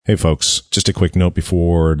Hey folks, just a quick note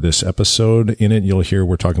before this episode. In it, you'll hear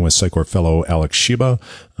we're talking with Sitecore fellow Alex Shiba.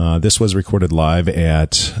 This was recorded live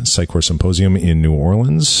at Sitecore Symposium in New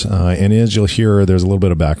Orleans. And as you'll hear, there's a little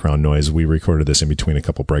bit of background noise. We recorded this in between a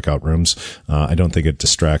couple breakout rooms. I don't think it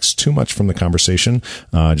distracts too much from the conversation.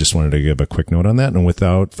 Just wanted to give a quick note on that. And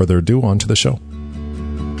without further ado, on to the show.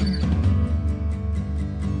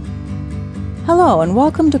 Hello, and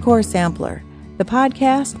welcome to Core Sampler, the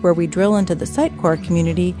podcast where we drill into the Sitecore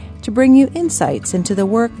community to bring you insights into the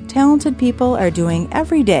work talented people are doing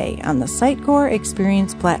every day on the Sitecore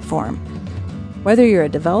Experience platform. Whether you're a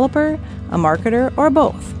developer, a marketer, or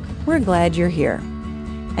both, we're glad you're here.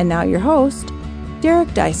 And now your host,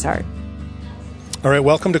 Derek Dysart. All right,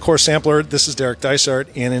 welcome to Core Sampler. This is Derek Dysart,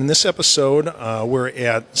 and in this episode, we're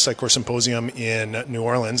at Sitecore Symposium in New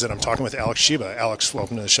Orleans, and I'm talking with Alex Shiba. Alex,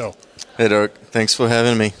 welcome to the show. Hey, Derek. Thanks for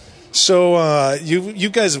having me. So you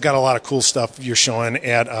guys have got a lot of cool stuff you're showing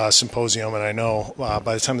at Symposium, and I know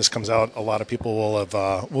by the time this comes out, a lot of people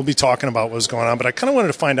will be talking about what's going on. But I kind of wanted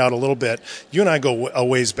to find out a little bit. You and I go a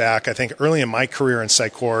ways back. I think early in my career in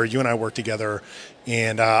Sitecore, you and I worked together,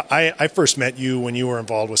 and I first met you when you were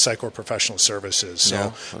involved with Sitecore Professional Services. So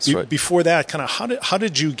yeah, that's right. Before that, kind of how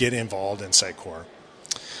did you get involved in Sitecore?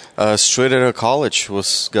 Straight out of college,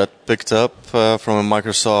 got picked up from a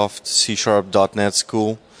Microsoft C#.NET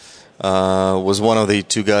school. Was one of the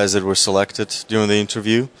two guys that were selected during the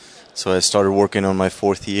interview. So I started working on my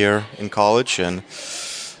fourth year in college and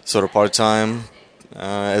sort of part-time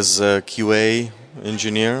as a QA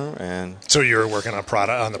engineer. And so you were working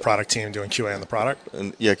on the product team, doing QA on the product?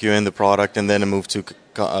 And, yeah, QA on the product, and then I moved to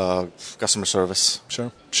customer service.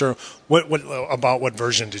 Sure. What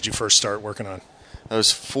version did you first start working on? That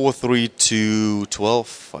was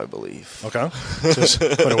 4.3.12, I believe. Okay. Just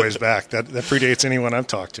quite a ways back. That predates anyone I've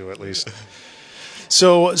talked to, at least.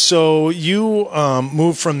 So you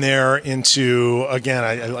moved from there into,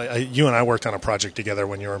 again, you and I worked on a project together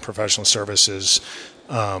when you were in professional services.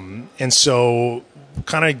 And so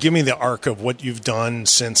kind of give me the arc of what you've done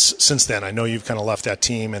since then. I know you've kind of left that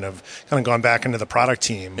team and have kind of gone back into the product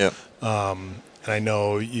team. Yep. And I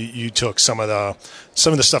know you took some of the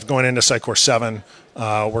stuff going into Sitecore 7,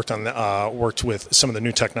 worked with some of the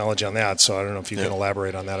new technology on that. So I don't know if you can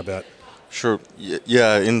elaborate on that a bit. Sure.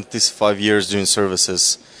 Yeah, in these 5 years doing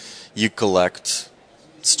services, you collect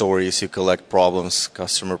stories, you collect problems,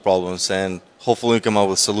 customer problems, and hopefully you come up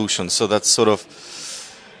with solutions. So that's sort of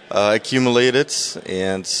accumulated,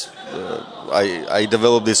 and I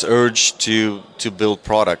developed this urge to build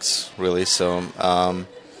products, really. So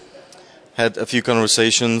had a few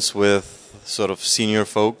conversations with sort of senior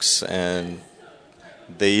folks, and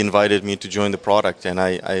they invited me to join the product, and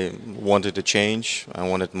I wanted to change. I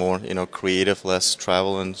wanted more, creative, less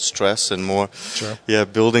travel and stress, and more,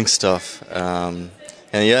 building stuff. And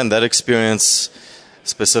that experience,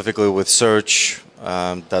 specifically with search,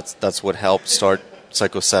 that's what helped start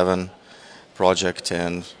Sitecore 7 project,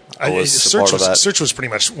 and I was a part of that. Search was pretty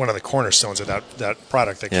much one of the cornerstones of that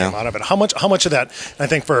product that came out of it. How much of that? And I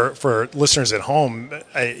think for listeners at home,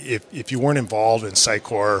 if you weren't involved in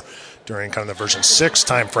Sitecore during kind of the version 6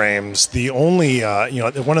 timeframes, the only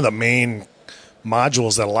one of the main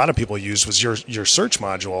modules that a lot of people used was your search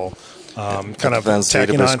module. Kind of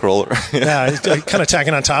tacking on scroller. kind of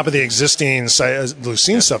tacking on top of the existing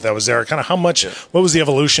Lucene stuff that was there. Kind of what was the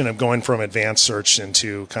evolution of going from advanced search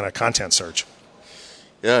into kind of content search?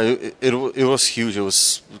 Yeah, it was huge. It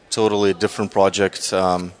was totally a different project.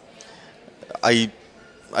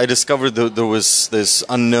 I discovered that there was this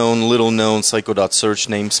little known Sitecore.search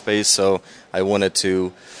namespace, so I wanted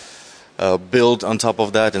to build on top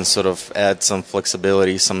of that and sort of add some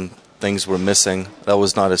flexibility. Some things were missing. That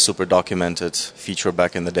was not a super documented feature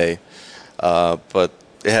back in the day, but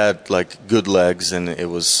it had good legs, and it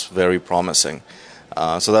was very promising.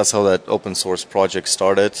 So that's how that open source project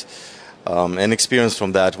started. And experience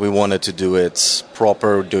from that, we wanted to do it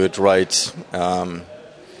proper, do it right. And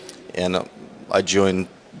I joined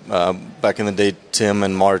back in the day. Tim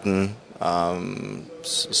and Martin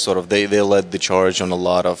they led the charge on a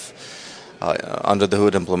lot of under the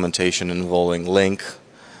hood implementation involving Link.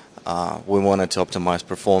 We wanted to optimize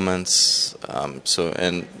performance, and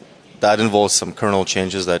that involves some kernel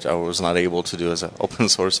changes that I was not able to do as an open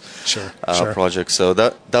source project. So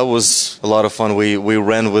that was a lot of fun. We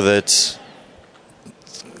ran with it,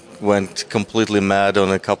 went completely mad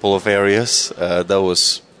on a couple of areas. That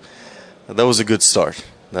was a good start.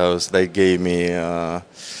 They gave me a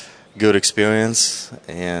good experience,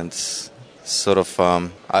 and sort of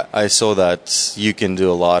I saw that you can do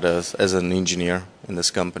a lot as an engineer in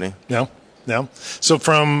this company. Yeah. Yeah. So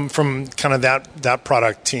from kind of that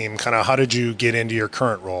product team, kind of how did you get into your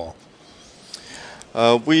current role?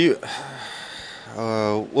 We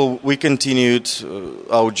continued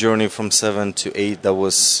our journey from 7 to 8. That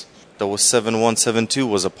was 7.1, 7.2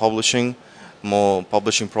 was a more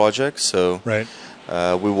publishing project. So right.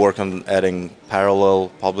 We worked on adding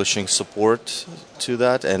parallel publishing support to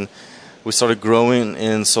that, and we started growing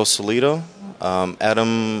in Sausalito.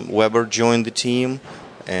 Adam Weber joined the team,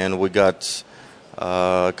 and we got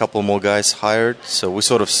a couple more guys hired. So we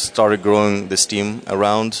sort of started growing this team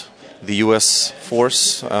around the U.S.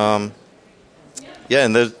 force. And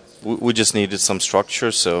we just needed some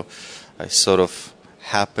structure, so I sort of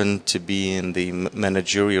happened to be in the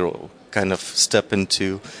managerial, kind of step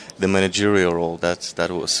into the managerial role. That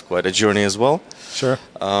was quite a journey as well. Sure.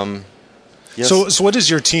 Yes. So what is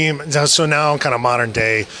your team? So now, kind of modern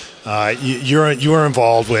day, you are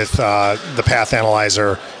involved with the Path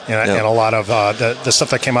Analyzer and a lot of the stuff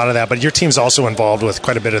that came out of that. But your team's also involved with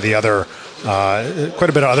quite a bit of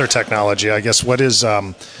other technology. I guess what is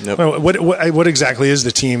what exactly is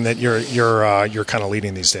the team that you're kind of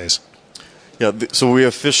leading these days? Yeah. So we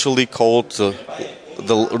officially called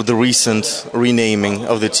the recent renaming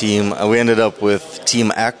of the team. We ended up with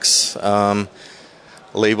Team X.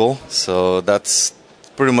 Label, so that's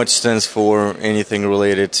pretty much stands for anything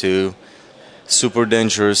related to super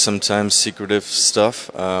dangerous, sometimes secretive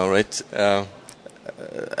stuff, right?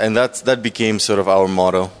 And that became sort of our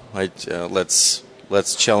motto, right? Let's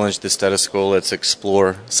challenge the status quo. Let's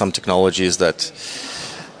explore some technologies that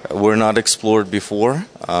were not explored before,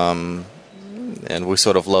 and we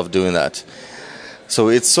sort of love doing that. So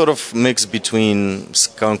it's sort of mixed between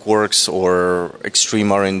skunkworks or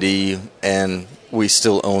extreme R&D, and we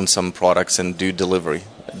still own some products and do delivery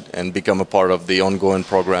and become a part of the ongoing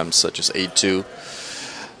programs such as 8.2.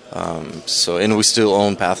 And we still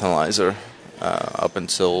own Path Analyzer up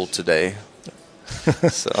until today.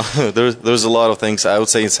 So there's a lot of things. I would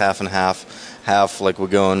say it's half and half. Half like we're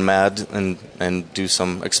going mad and do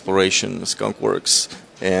some exploration, skunkworks,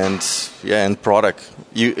 and product.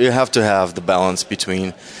 You have to have the balance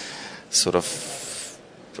between sort of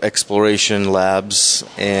exploration labs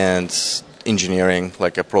and engineering,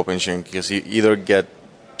 like a prop engineering, because you either get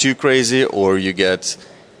too crazy or you get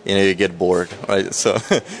bored, right? So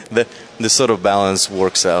the sort of balance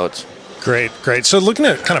works out. Great. So looking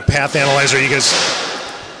at kind of Path Analyzer, you guys,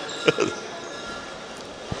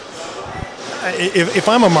 if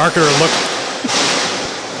I'm a marketer,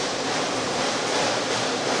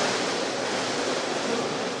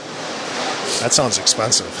 that sounds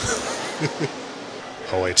expensive.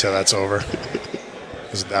 I'll wait till that's over.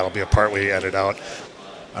 That'll be a part we edit out.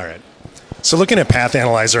 All right. So looking at Path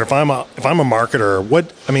Analyzer, if I'm a marketer,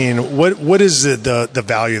 what is the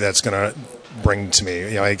value that's going to bring to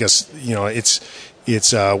me? I guess it's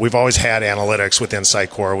we've always had analytics within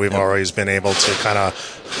Sitecore. We've always been able to kind of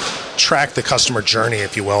track the customer journey,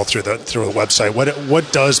 if you will, through the website.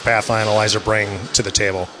 What does Path Analyzer bring to the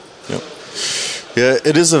table? Yep. Yeah,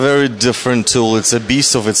 it is a very different tool. It's a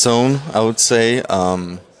beast of its own, I would say.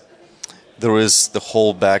 There is the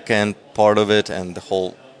whole back-end part of it and the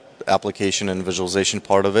whole application and visualization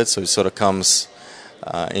part of it. So it sort of comes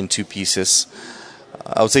in two pieces.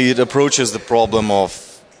 I would say it approaches the problem of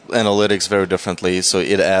analytics very differently. So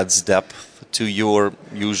it adds depth to your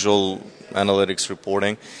usual analytics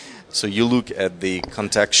reporting. So you look at the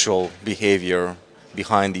contextual behavior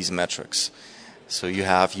behind these metrics. So you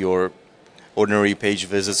have your ordinary page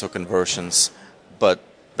visits or conversions, but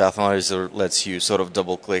Path Analyzer lets you sort of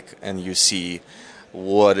double click and you see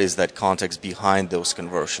what is that context behind those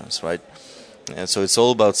conversions, right? And so it's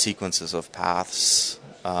all about sequences of paths,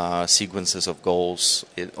 sequences of goals.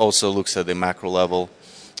 It also looks at the macro level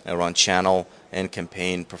around channel and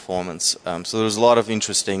campaign performance. So there's a lot of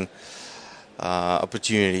interesting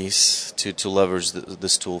opportunities to leverage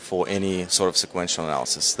this tool for any sort of sequential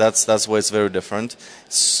analysis. That's why it's very different.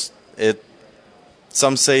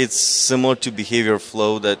 Some say it's similar to Behavior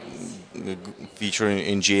Flow that feature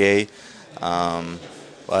in GA,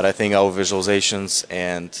 but I think our visualizations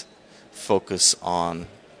and focus on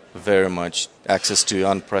very much access to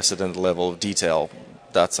unprecedented level of detail.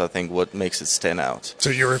 That's, I think, what makes it stand out. So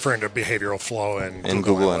you're referring to Behavioral Flow and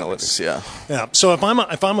Google Analytics, yeah. Yeah. So if I'm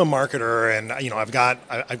a marketer and I've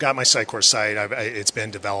got my Sitecore site, it's been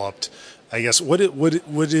developed. I guess what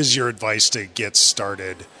is your advice to get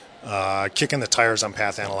started? Kicking the tires on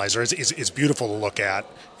Path Analyzer. It's beautiful to look at.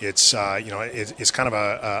 It's it's kind of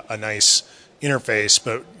a nice interface,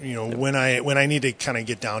 but when I need to kind of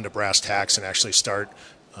get down to brass tacks and actually start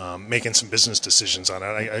making some business decisions on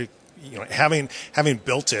it, having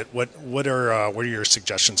built it, what are your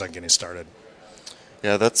suggestions on getting started?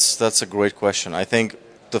 Yeah, that's a great question. I think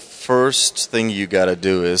the first thing you got to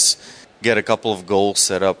do is get a couple of goals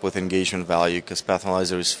set up with engagement value, because Path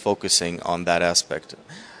Analyzer is focusing on that aspect.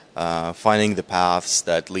 Finding the paths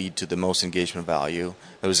that lead to the most engagement value.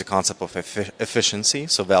 There is a concept of efficiency,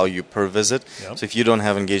 so value per visit. Yep. So if you don't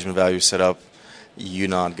have engagement value set up, you're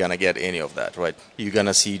not going to get any of that, right? You're going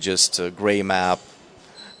to see just a gray map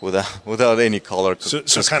without any color. So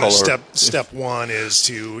kind of step one is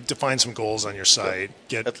to define some goals on your site,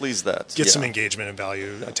 get at least that, get some engagement and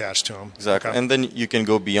value attached to them. Exactly, Okay. and then you can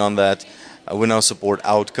go beyond that. We now support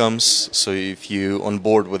outcomes, so if you on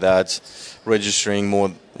board with that, registering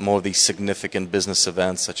more of these significant business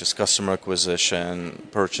events such as customer acquisition,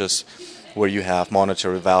 purchase, where you have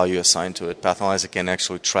monetary value assigned to it, Path Analyzer can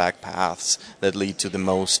actually track paths that lead to the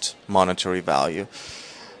most monetary value.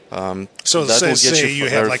 So that will get say you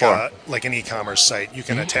have very far. like an e-commerce site, you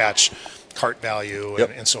can attach cart value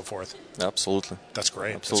Yep. and so forth. Absolutely. That's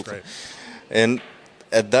great. Absolutely. That's great. And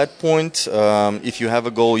at that point, if you have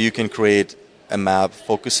a goal, you can create a map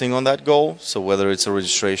focusing on that goal. So whether it's a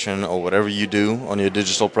registration or whatever you do on your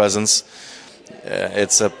digital presence,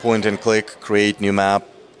 it's a point and click, create new map,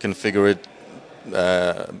 configure it,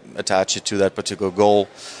 attach it to that particular goal.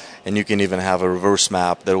 And you can even have a reverse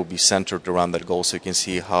map that will be centered around that goal, so you can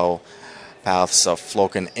see how paths are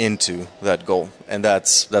flowing into that goal. And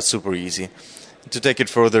that's super easy. To take it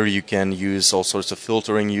further, you can use all sorts of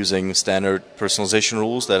filtering using standard personalization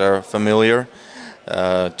rules that are familiar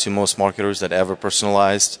to most marketers that ever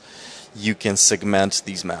personalized. You can segment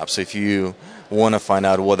these maps. So if you want to find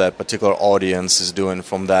out what that particular audience is doing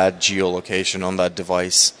from that geolocation on that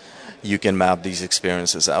device, you can map these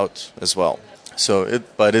experiences out as well. So,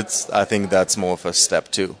 I think that's more of a step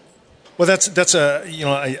two. Well, that's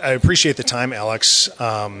I appreciate the time, Alex.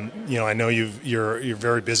 I know you're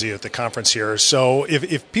very busy at the conference here. So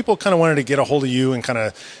if people kind of wanted to get a hold of you and kind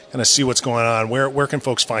of see what's going on, where can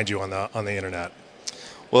folks find you on the internet?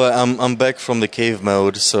 Well, I'm back from the cave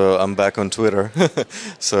mode, so I'm back on Twitter.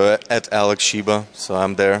 So at Alex Shiba, so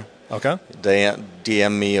I'm there. Okay.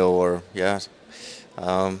 DM me or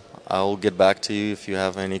I'll get back to you if you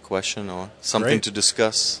have any question or something Great. to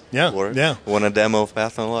discuss. Yeah, or yeah. Want a demo of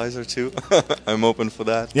Path Analyzer too? I'm open for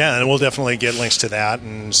that. Yeah, and we'll definitely get links to that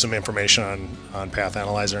and some information on Path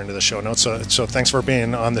Analyzer into the show notes. So thanks for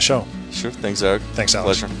being on the show. Sure. Thanks, Eric. Thanks,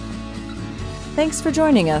 Alex. Pleasure. Thanks for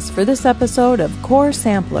joining us for this episode of Core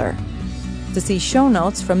Sampler. To see show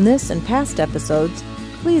notes from this and past episodes,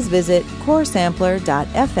 please visit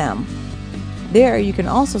coresampler.fm. There, you can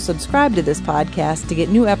also subscribe to this podcast to get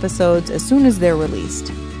new episodes as soon as they're released.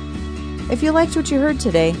 If you liked what you heard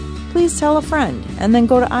today, please tell a friend and then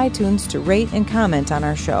go to iTunes to rate and comment on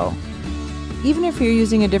our show. Even if you're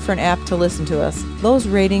using a different app to listen to us, those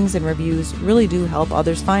ratings and reviews really do help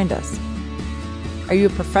others find us. Are you a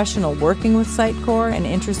professional working with Sitecore and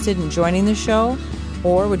interested in joining the show?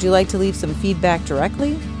 Or would you like to leave some feedback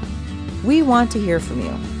directly? We want to hear from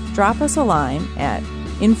you. Drop us a line at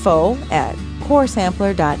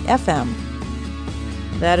info@coresampler.fm.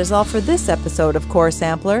 That is all for this episode of Core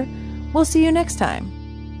Sampler. We'll see you next time.